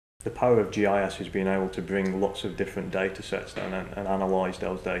The power of GIS is being able to bring lots of different data sets and analyse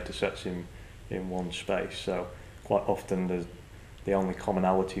those data sets in one space. So quite often the only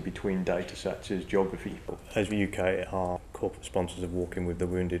commonality between data sets is geography. Esri UK are corporate sponsors of Walking with the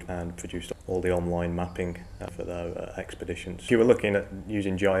Wounded and produced all the online mapping for their expeditions. If you were looking at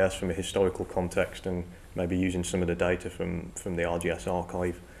using GIS from a historical context and maybe using some of the data from the RGS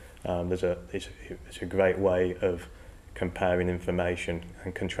archive, it's a great way of comparing information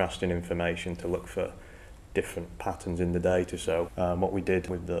and contrasting information to look for different patterns in the data. So what we did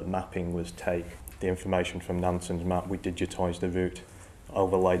with the mapping was take the information from Nansen's map, we digitised the route,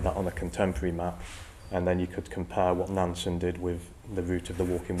 overlaid that on a contemporary map, and then you could compare what Nansen did with the route of the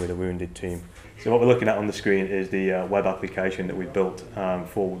Walking with the Wounded team. So what we're looking at on the screen is the web application that we built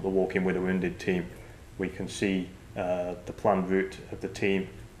for the Walking with the Wounded team. We can see the planned route of the team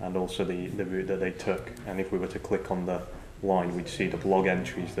and also the route that they took, and if we were to click on the line, we'd see the blog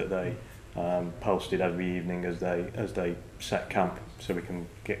entries that they posted every evening as they set camp, so we can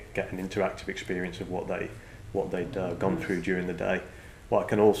get an interactive experience of what they'd gone through during the day. What I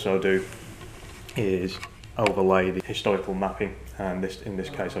can also do is overlay the historical mapping, and in this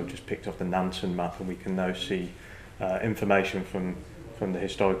case I've just picked up the Nansen map, and we can now see information from the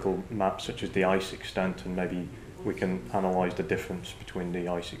historical map, such as the ice extent, and maybe we can analyse the difference between the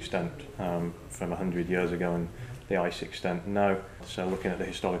ice extent from 100 years ago and the ice extent now. So looking at the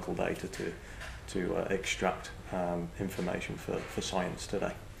historical data to extract information for science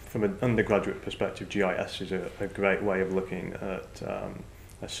today. From an undergraduate perspective, GIS is a great way of looking at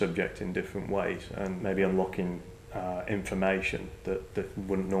a subject in different ways and maybe unlocking information that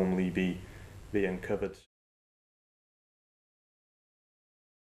wouldn't normally be uncovered.